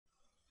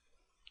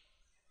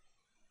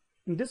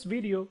In this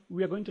video,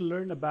 we are going to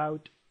learn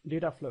about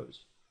data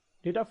flows.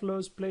 Data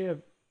flows play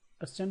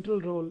a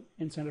central role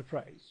in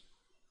Centerprise.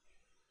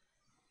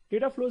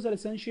 Data flows are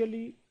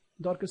essentially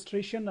the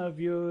orchestration of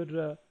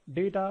your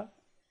data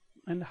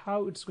and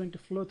how it's going to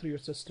flow through your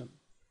system.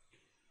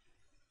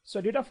 So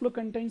a data flow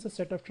contains a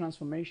set of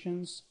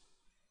transformations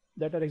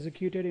that are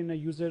executed in a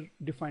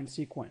user-defined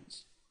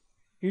sequence.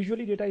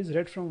 Usually data is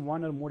read from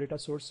one or more data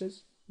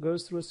sources,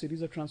 goes through a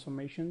series of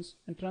transformations,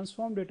 and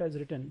transformed data is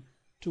written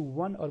to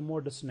one or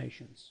more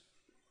destinations.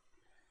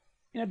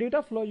 In a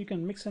data flow, you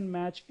can mix and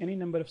match any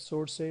number of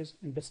sources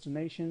and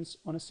destinations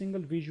on a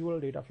single visual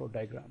data flow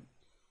diagram,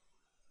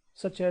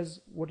 such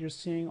as what you're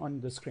seeing on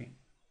the screen,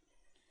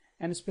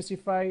 and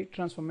specify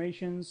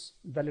transformations,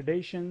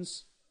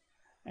 validations,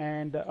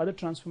 and other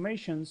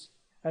transformations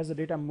as the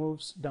data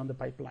moves down the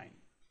pipeline.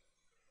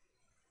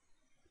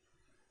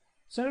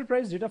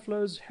 Centerprise data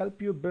flows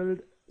help you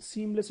build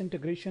seamless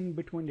integration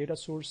between data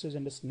sources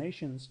and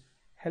destinations,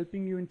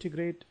 helping you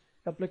integrate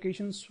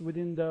applications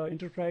within the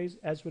enterprise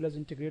as well as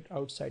integrate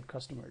outside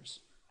customers.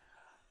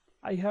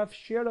 I have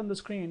shared on the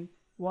screen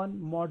one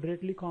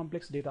moderately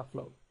complex data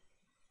flow.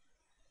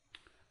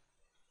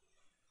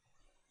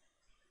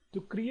 To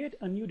create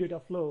a new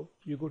data flow,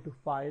 you go to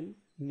File,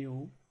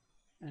 New,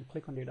 and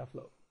click on Data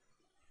Flow.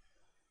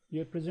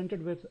 You're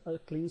presented with a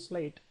clean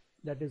slate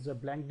that is a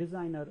blank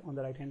designer on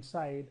the right hand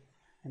side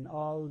and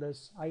all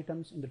these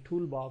items in the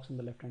toolbox on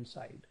the left hand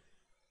side.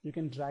 You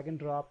can drag and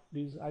drop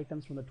these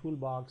items from the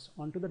toolbox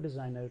onto the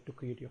designer to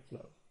create your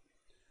flow.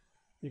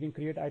 You can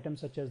create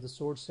items such as the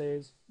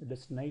sources, the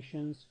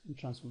destinations, and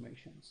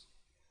transformations.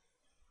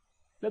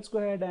 Let's go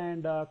ahead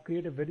and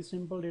create a very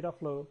simple data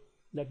flow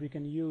that we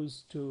can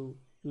use to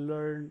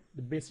learn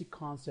the basic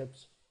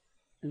concepts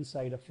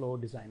inside a flow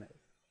designer.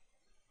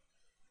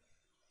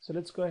 So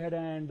let's go ahead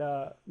and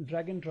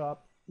drag and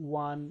drop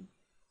one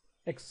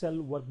Excel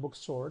workbook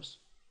source,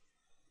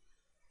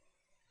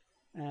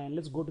 and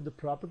let's go to the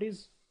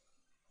properties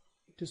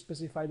to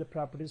specify the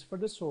properties for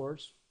the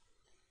source.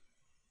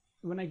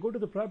 When I go to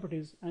the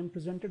properties, I'm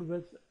presented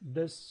with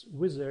this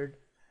wizard,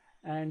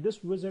 and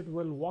this wizard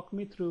will walk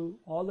me through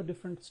all the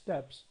different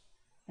steps,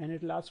 and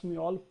it will ask me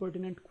all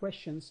pertinent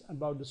questions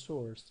about the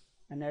source,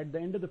 and at the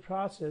end of the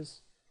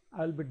process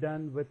I'll be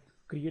done with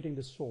creating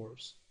the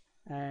source.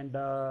 And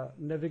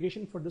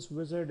navigation for this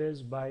wizard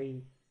is by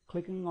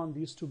clicking on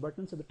these two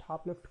buttons at the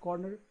top left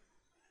corner.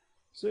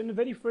 So in the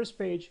very first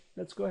page,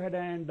 let's go ahead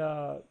and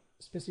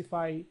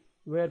specify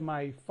where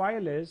my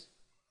file is.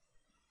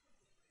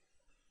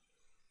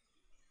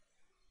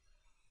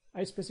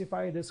 I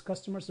specify this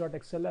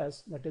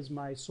customers.xls, that is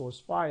my source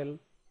file,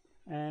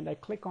 and I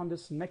click on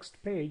this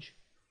next page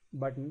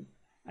button,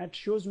 and it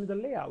shows me the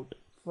layout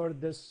for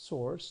this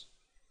source.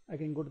 I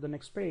can go to the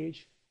next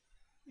page.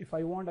 If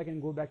I want, I can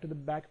go back to the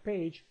back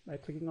page by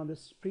clicking on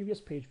this previous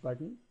page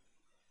button.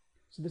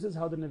 So this is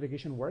how the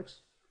navigation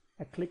works.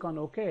 I click on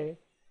OK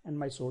and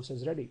my source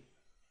is ready.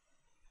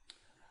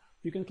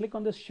 You can click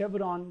on this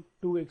chevron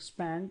to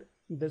expand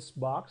this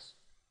box,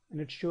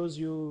 and it shows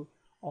you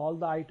all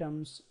the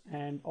items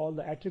and all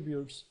the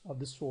attributes of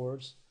the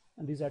source,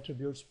 and these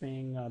attributes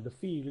being the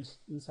fields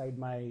inside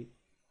my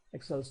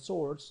Excel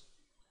source.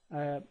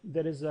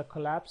 There is a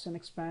collapse and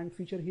expand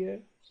feature here,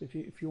 so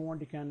if you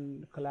want, you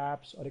can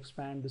collapse or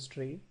expand this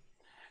tree.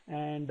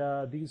 And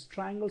these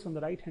triangles on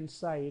the right hand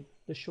side,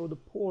 they show the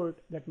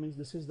port. That means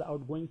this is the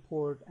outgoing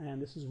port,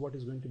 and this is what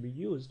is going to be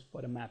used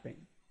for a mapping.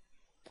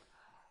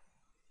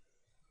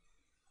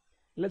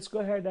 Let's go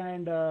ahead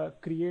and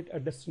create a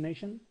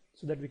destination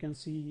so that we can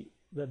see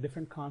the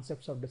different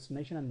concepts of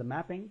destination and the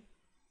mapping.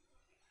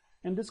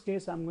 In this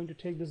case, I'm going to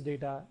take this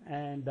data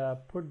and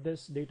put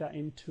this data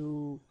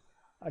into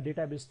a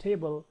database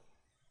table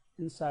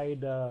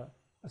inside a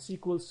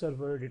SQL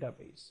Server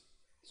database.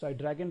 So I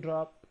drag and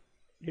drop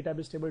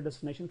database table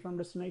destination from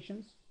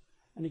destinations,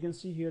 and you can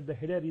see here the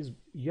header is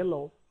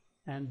yellow,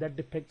 and that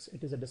depicts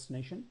it is a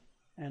destination,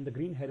 and the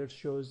green header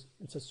shows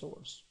it's a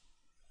source.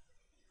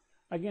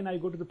 Again, I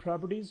go to the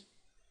properties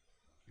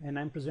and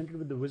I'm presented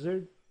with the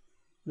wizard.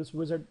 This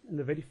wizard in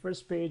the very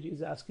first page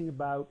is asking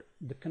about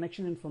the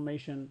connection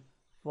information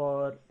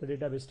for the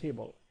database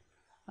table.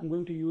 I'm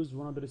going to use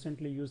one of the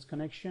recently used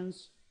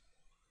connections,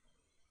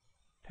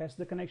 test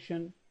the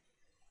connection,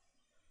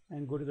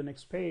 and go to the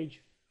next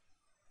page.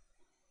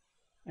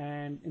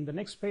 And in the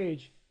next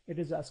page, it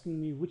is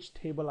asking me which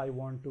table I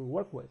want to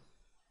work with.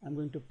 I'm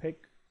going to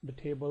pick the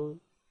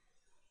table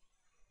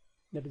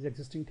that is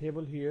existing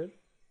table here.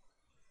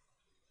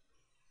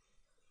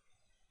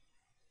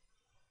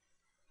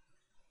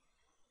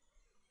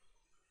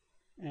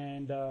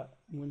 And I'm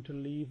going to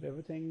leave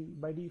everything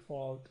by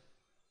default.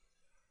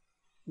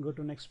 Go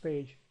to next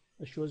page.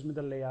 It shows me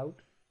the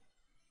layout.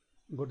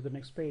 Go to the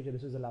next page, and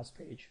this is the last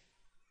page.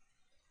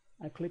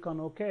 I click on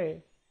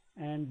OK,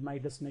 and my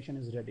destination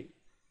is ready.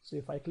 So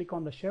if I click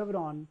on the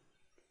chevron,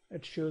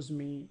 it shows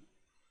me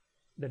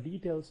the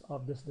details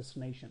of this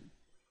destination.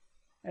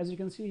 As you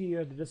can see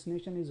here, the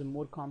destination is a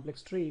more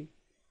complex tree,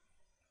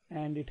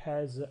 and it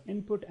has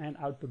input and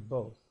output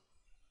both.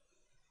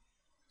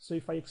 So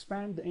if I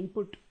expand the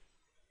input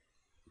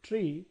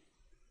tree,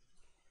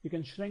 you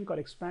can shrink or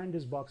expand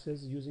these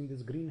boxes using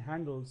these green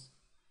handles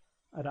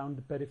around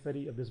the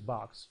periphery of this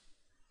box.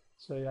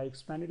 So I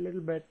expand it a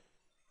little bit.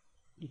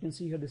 You can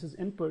see here this is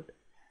input,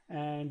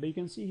 and you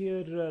can see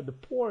here the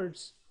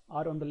ports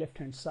are on the left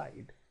hand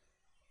side.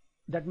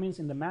 That means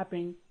in the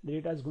mapping the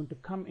data is going to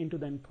come into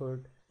the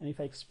input, and if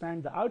I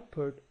expand the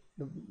output,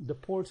 the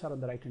ports are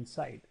on the right hand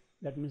side.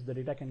 That means the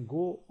data can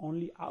go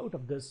only out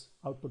of this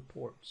output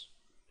ports.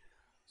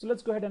 So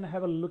let's go ahead and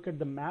have a look at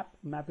the map.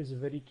 Map is a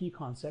very key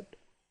concept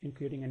in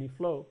creating any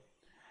flow,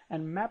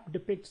 and map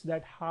depicts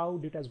that how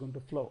data is going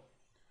to flow.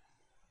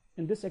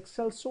 In this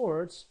Excel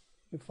source,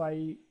 if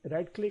I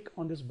right click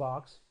on this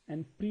box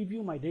and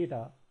preview my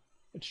data,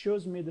 it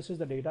shows me this is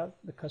the data,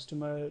 the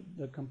customer,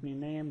 the company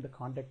name, the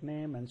contact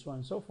name, and so on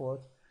and so forth.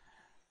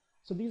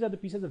 So these are the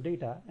pieces of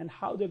data and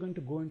how they're going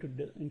to go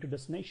into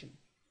destination.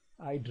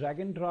 I drag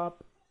and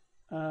drop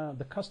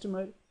the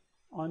customer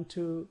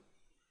onto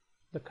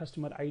the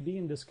customer ID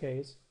in this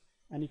case,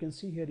 and you can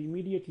see here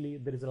immediately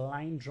there is a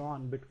line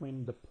drawn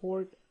between the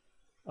port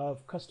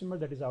of customer,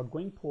 that is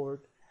outgoing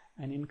port,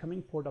 and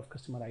incoming port of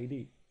customer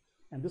ID.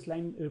 And this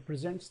line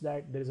represents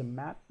that there is a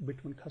map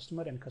between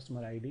customer and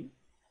customer ID,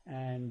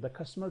 and the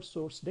customer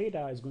source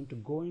data is going to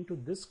go into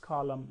this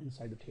column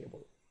inside the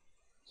table.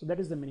 So that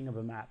is the meaning of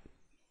a map.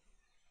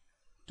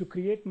 To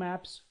create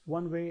maps,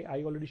 one way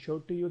I already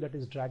showed to you, that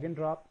is drag and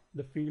drop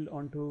the field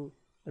onto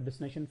the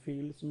destination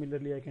field.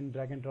 Similarly, I can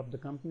drag and drop the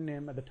company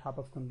name at the top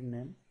of company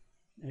name,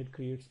 and it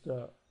creates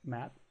the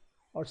map.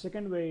 Or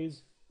second way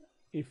is,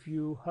 if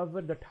you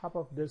hover the top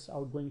of this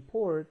outgoing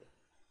port,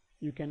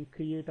 you can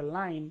create a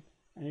line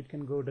and it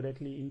can go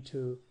directly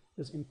into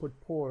this input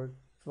port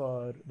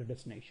for the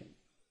destination.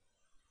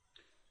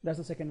 That's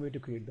the second way to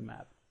create the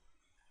map.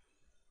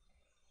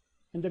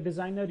 In the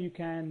designer, you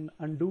can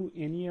undo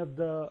any of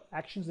the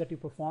actions that you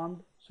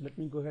performed. So let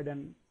me go ahead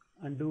and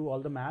undo all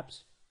the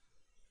maps.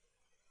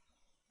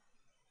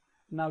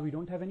 Now we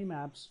don't have any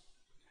maps.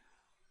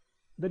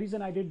 The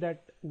reason I did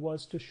that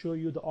was to show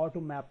you the auto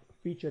map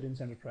feature in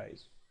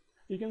Centerprise.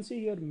 You can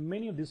see here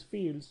many of these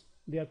fields,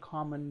 they are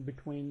common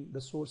between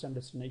the source and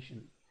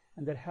destination,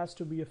 and there has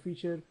to be a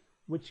feature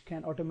which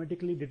can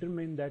automatically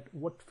determine that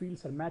what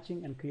fields are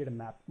matching and create a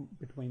map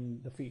between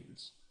the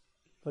fields.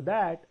 For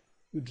that,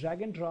 you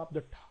drag and drop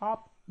the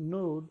top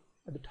node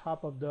at the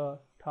top of the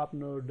top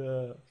node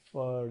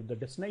for the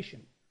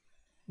destination.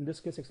 In this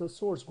case, Excel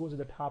source goes at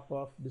the top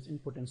of this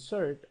input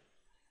insert,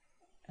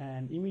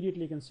 and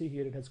immediately you can see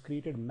here it has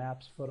created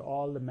maps for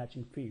all the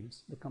matching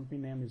fields. The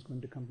company name is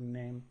going to company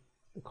name,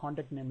 the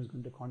contact name is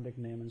going to contact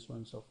name, and so on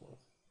and so forth.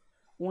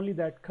 Only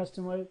that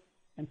customer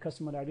and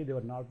customer ID, they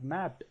were not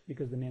mapped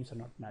because the names are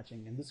not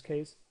matching. In this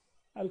case,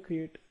 I'll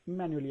create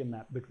manually a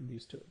map between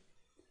these two.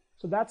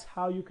 So that's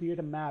how you create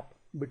a map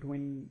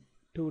between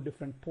two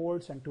different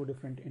ports and two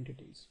different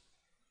entities.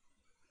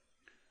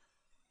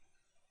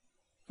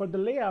 For the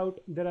layout,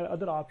 there are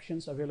other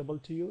options available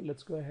to you.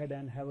 Let's go ahead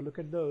and have a look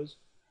at those.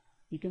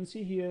 You can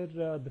see here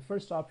the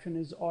first option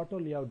is auto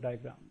layout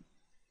diagram.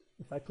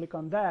 If I click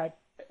on that,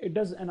 it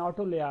does an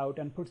auto layout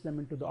and puts them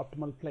into the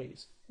optimal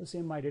place. The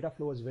same, my data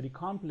flow is very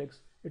complex.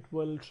 It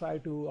will try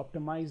to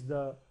optimize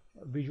the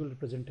visual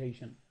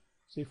representation.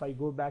 So if I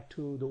go back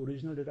to the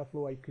original data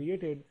flow I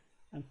created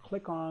and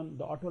click on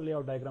the auto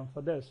layout diagram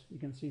for this, you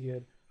can see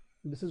here,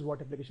 this is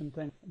what application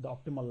thinks the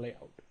optimal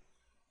layout.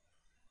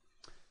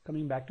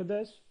 Coming back to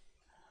this,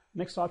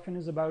 next option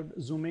is about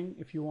zooming.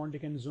 If you want, you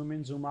can zoom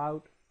in, zoom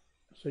out.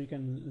 So you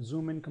can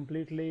zoom in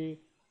completely,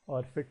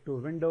 or fit to a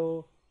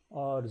window,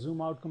 or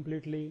zoom out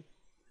completely.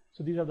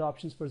 So these are the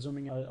options for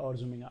zooming or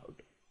zooming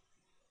out.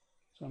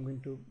 So I'm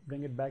going to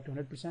bring it back to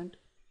 100%.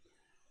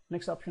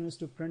 Next option is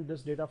to print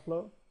this data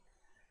flow.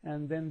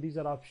 And then these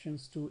are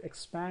options to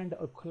expand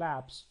or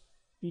collapse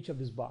each of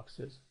these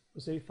boxes. So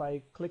say if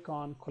I click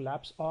on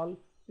collapse all,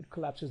 it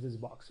collapses these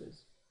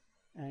boxes.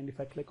 And if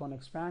I click on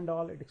expand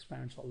all, it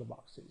expands all the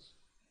boxes.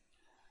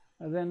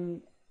 And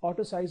then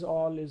auto size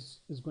all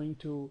is going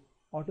to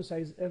auto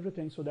size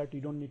everything so that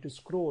you don't need to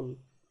scroll.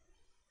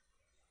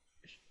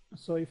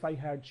 So if I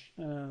had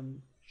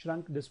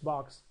shrunk this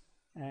box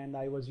and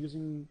I was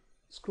using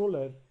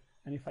scroller,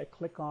 and if I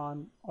click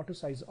on auto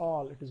size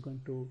all, it is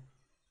going to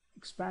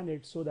expand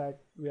it so that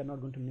we are not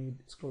going to need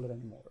scroller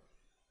anymore.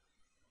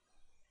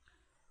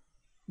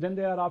 Then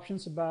there are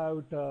options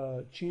about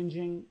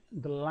changing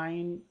the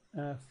line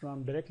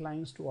from direct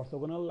lines to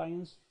orthogonal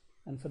lines,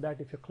 and for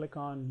that, if you click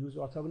on use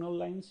orthogonal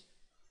lines,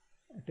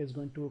 it is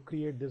going to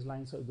create these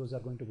lines, so those are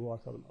going to go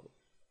orthogonal.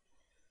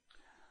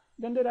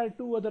 Then there are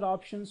two other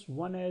options.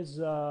 One is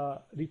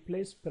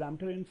replace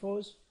parameter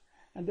infos,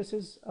 and this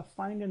is a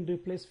find and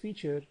replace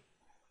feature,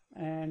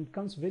 and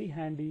comes very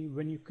handy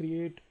when you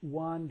create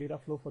one data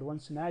flow for one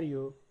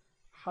scenario.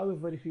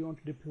 However, if you want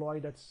to deploy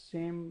that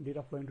same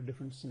data flow into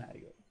different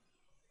scenario.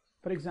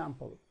 For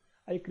example,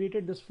 I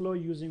created this flow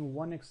using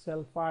one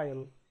Excel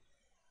file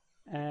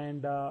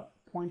and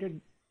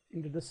pointed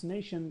in the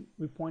destination,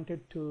 we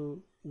pointed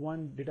to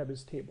one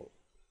database table.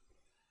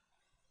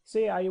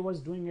 Say I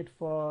was doing it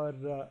for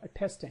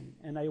testing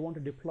and I want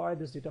to deploy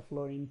this data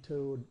flow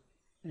into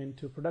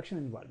into production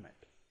environment.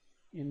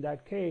 In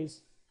that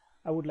case,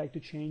 I would like to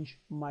change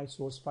my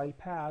source file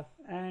path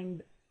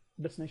and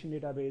destination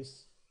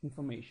database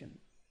information.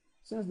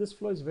 Since this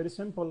flow is very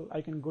simple,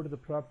 I can go to the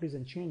properties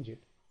and change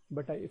it.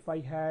 But if I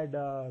had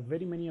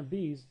very many of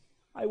these,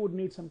 I would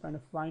need some kind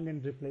of find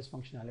and replace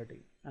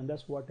functionality. And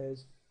that's what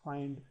is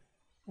find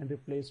and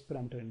replace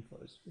parameter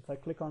infos. If I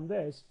click on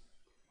this,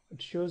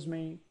 it shows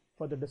me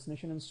for the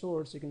destination and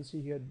source. You can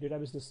see here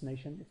database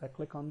destination. If I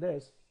click on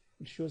this,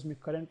 it shows me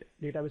current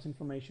database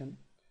information.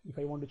 If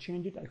I want to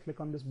change it, I click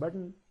on this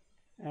button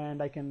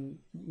and I can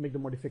make the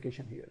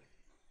modification here.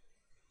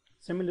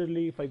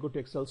 Similarly, if I go to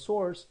Excel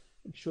source,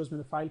 it shows me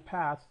the file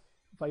path.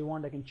 If I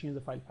want, I can change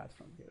the file path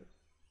from here.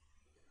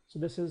 So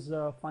this is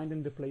find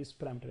and replace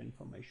parameter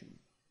information.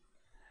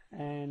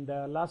 And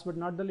last but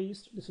not the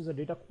least, this is a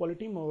data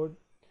quality mode.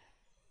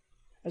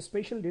 A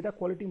special data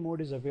quality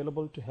mode is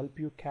available to help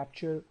you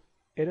capture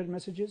error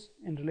messages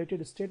and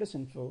related status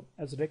info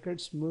as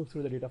records move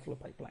through the Dataflow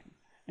pipeline.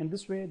 And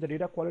this way, the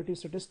data quality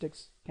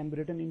statistics can be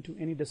written into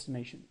any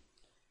destination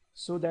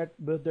so that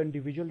both the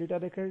individual data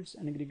records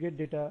and aggregate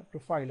data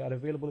profile are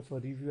available for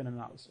review and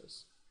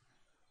analysis.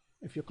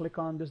 If you click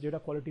on this data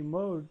quality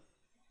mode,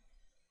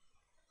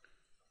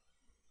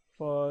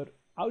 for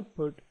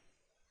output,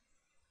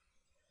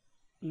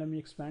 let me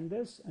expand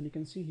this, and you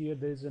can see here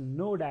there is a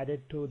node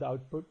added to the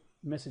output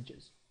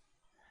messages,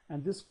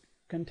 and this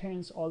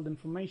contains all the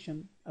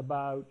information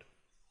about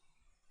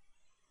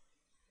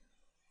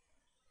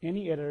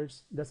any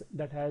errors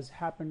that has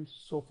happened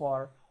so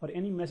far or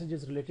any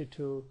messages related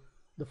to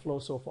the flow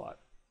so far.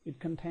 It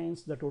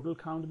contains the total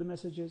count of the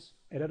messages,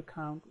 error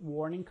count,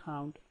 warning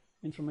count,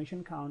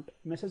 information count,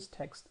 message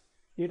text,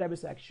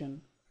 database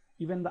action,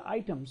 even the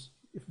items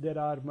if there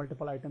are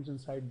multiple items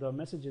inside the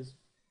messages.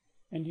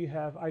 And you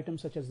have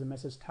items such as the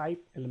message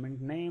type,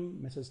 element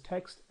name, message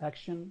text,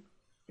 action.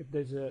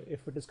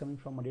 If it is coming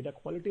from a data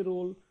quality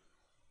rule,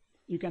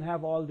 you can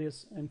have all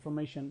this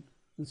information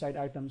inside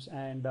items.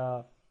 And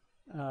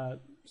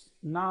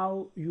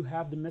now you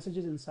have the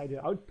messages inside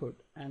your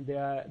output, and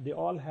they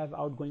all have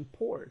outgoing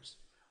ports.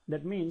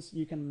 That means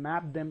you can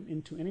map them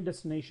into any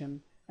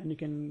destination, and you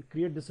can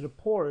create this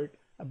report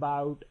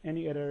about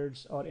any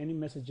errors or any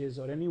messages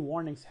or any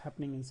warnings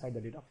happening inside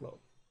the data flow.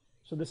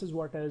 So this is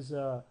what is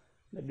the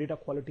data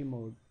quality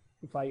mode.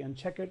 If I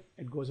uncheck it,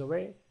 it goes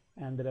away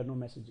and there are no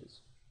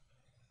messages.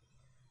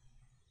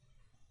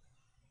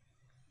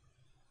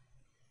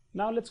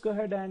 Now let's go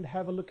ahead and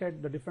have a look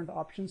at the different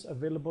options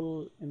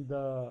available in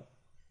the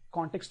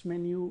context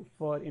menu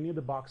for any of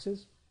the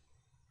boxes.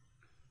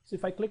 So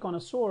if I click on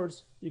a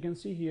source, you can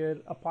see here,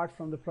 apart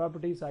from the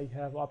properties, I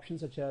have options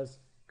such as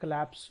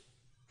collapse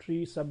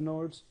tree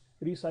subnodes,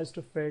 resize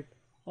to fit,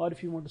 or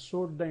if you want to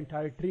sort the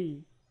entire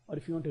tree, or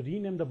if you want to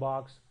rename the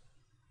box.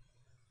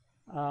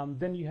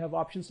 Then you have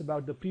options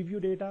about the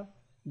preview data.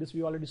 This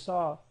we already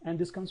saw, and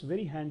this comes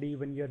very handy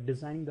when you're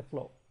designing the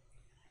flow.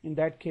 In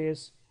that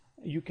case,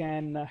 you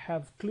can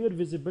have clear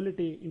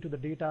visibility into the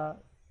data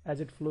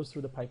as it flows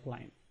through the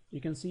pipeline. You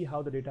can see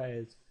how the data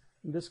is.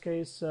 In this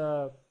case,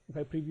 if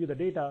I preview the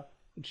data,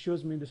 it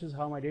shows me this is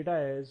how my data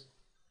is.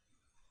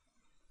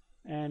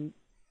 And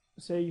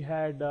say you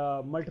had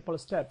multiple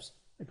steps,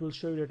 it will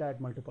show you data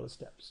at multiple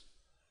steps.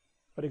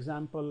 For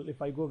example,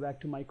 if I go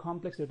back to my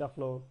complex data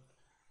flow,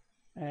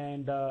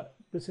 and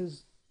this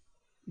is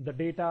the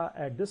data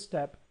at this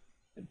step,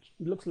 it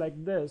looks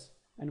like this.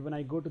 And when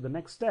I go to the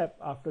next step,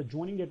 after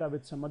joining data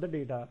with some other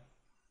data,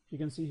 you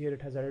can see here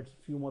it has added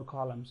a few more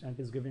columns, and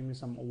it is giving me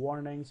some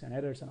warnings and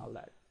errors and all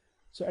that.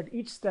 So at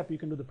each step, you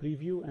can do the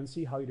preview and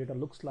see how your data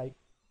looks like.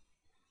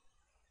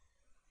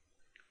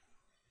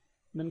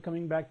 Then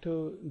coming back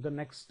to the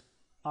next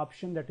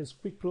option, that is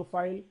quick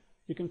profile.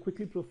 You can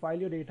quickly profile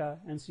your data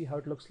and see how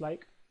it looks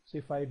like. So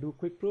if I do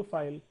quick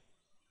profile,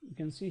 you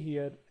can see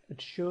here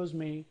it shows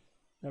me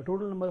the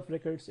total number of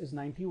records is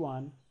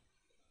 91.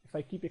 If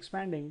I keep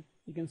expanding,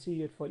 you can see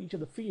here for each of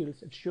the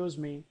fields, it shows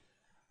me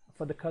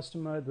for the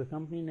customer, the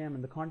company name,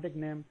 and the contact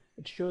name.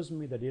 It shows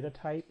me the data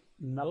type,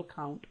 null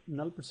count,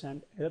 null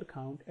percent, error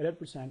count, error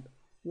percent,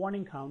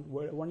 warning count,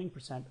 warning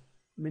percent,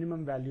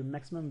 minimum value,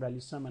 maximum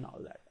value, sum, and all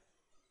that.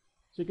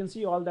 So you can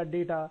see all that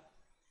data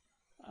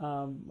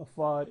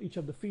for each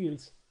of the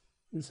fields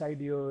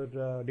inside your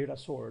data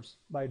source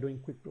by doing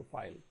quick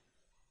profile.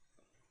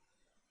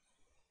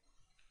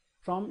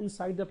 From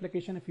inside the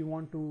application, if you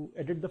want to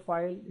edit the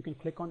file, you can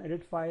click on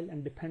edit file,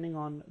 and depending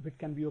on if it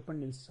can be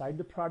opened inside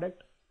the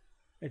product,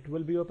 it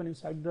will be open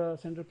inside the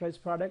Centerprise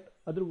product.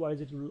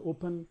 Otherwise, it will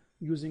open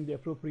using the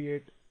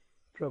appropriate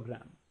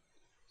program.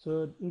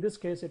 So in this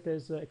case, it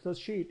is Excel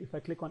sheet. If I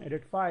click on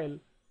edit file,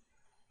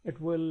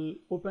 it will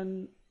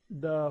open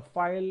the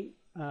file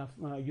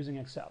using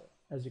Excel.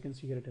 As you can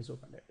see here, it has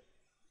opened it.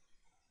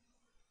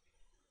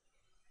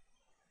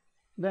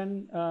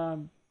 Then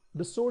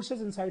the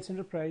sources inside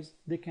Centerprise,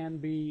 they can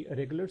be a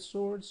regular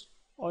source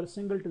or a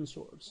singleton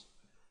source.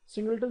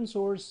 Singleton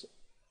source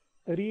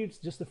reads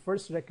just the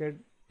first record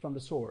from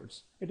the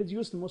source. It is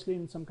used mostly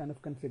in some kind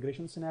of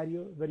configuration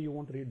scenario where you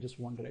want to read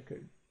just one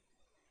record.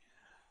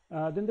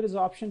 Then there is an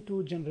option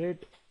to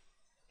generate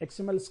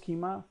XML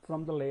schema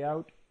from the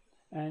layout,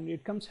 and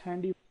it comes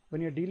handy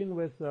when you're dealing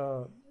with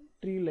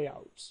tree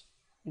layouts.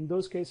 In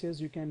those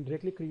cases, you can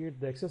directly create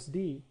the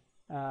XSD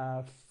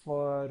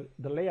for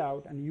the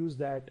layout and use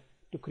that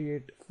to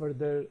create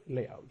further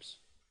layouts.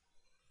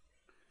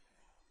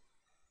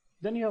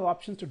 Then you have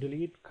options to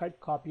delete, cut,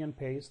 copy, and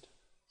paste.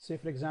 Say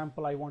for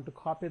example, I want to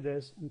copy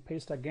this and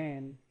paste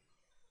again.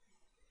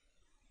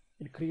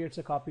 It creates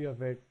a copy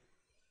of it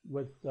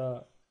with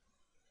a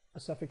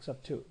suffix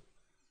of 2.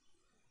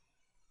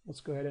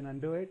 Let's go ahead and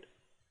undo it.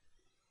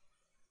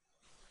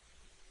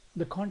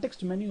 The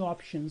context menu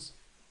options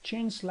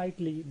change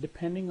slightly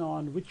depending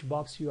on which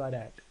box you are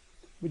at.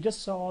 We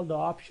just saw all the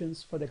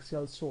options for the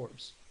Excel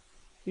source.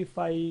 If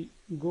I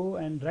go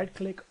and right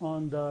click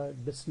on the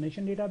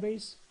destination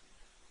database,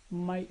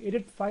 my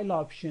edit file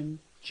option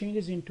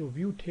changes into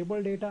view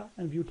table data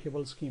and view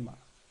table schema.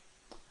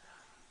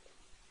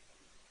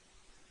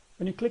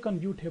 When you click on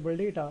view table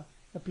data,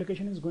 the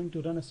application is going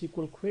to run a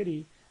SQL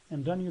query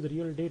and run you the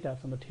real data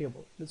from the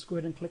table. Let's go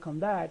ahead and click on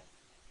that,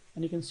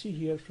 and you can see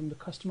here from the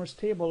customers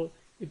table,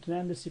 it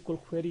ran the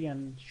SQL query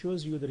and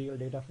shows you the real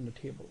data from the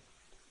table.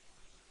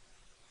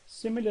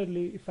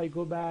 Similarly, if I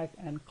go back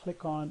and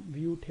click on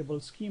view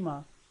table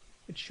schema,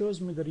 it shows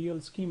me the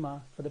real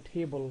schema for the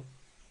table,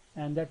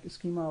 and that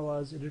schema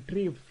was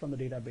retrieved from the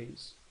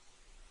database.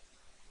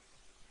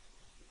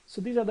 So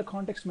these are the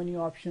context menu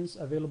options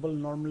available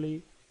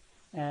normally,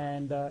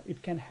 and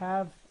it can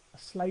have a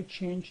slight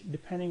change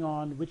depending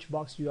on which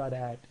box you are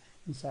at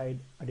inside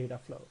a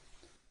Dataflow.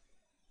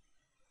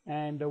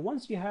 And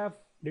once you have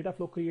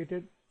Dataflow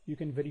created, you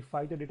can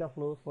verify the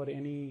Dataflow for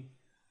any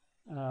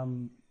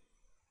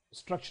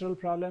structural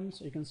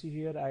problems. You can see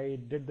here I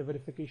did the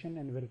verification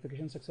and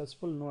verification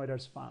successful, no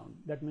errors found.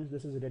 That means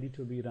this is ready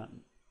to be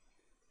run.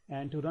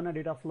 And to run a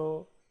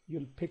Dataflow,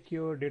 you'll pick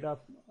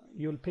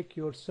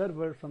your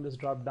server from this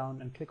drop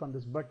down and click on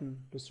this button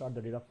to start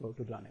the Dataflow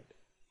to run it.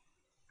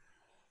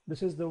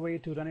 This is the way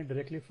to run it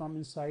directly from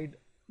inside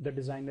the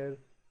designer,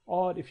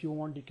 or if you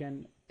want, you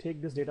can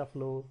take this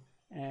Dataflow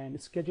and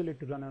schedule it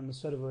to run on the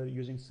server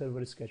using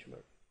server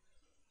scheduler.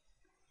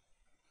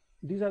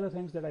 These are the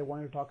things that I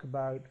wanted to talk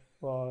about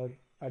for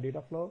a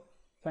Dataflow.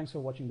 Thanks for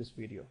watching this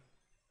video.